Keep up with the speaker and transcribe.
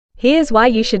Here's why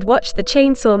you should watch the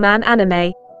Chainsaw Man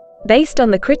anime. Based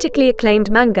on the critically acclaimed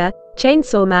manga,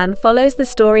 Chainsaw Man follows the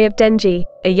story of Denji,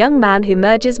 a young man who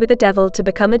merges with the devil to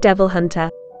become a devil hunter.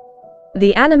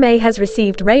 The anime has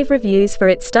received rave reviews for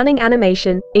its stunning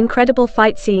animation, incredible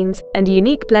fight scenes, and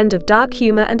unique blend of dark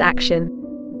humor and action.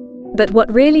 But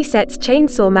what really sets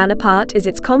Chainsaw Man apart is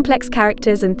its complex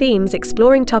characters and themes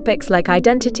exploring topics like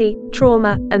identity,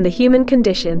 trauma, and the human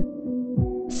condition.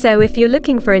 So if you're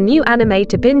looking for a new anime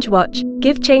to binge watch,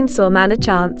 give Chainsaw Man a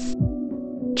chance.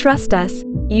 Trust us,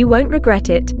 you won't regret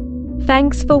it.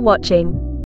 Thanks for watching.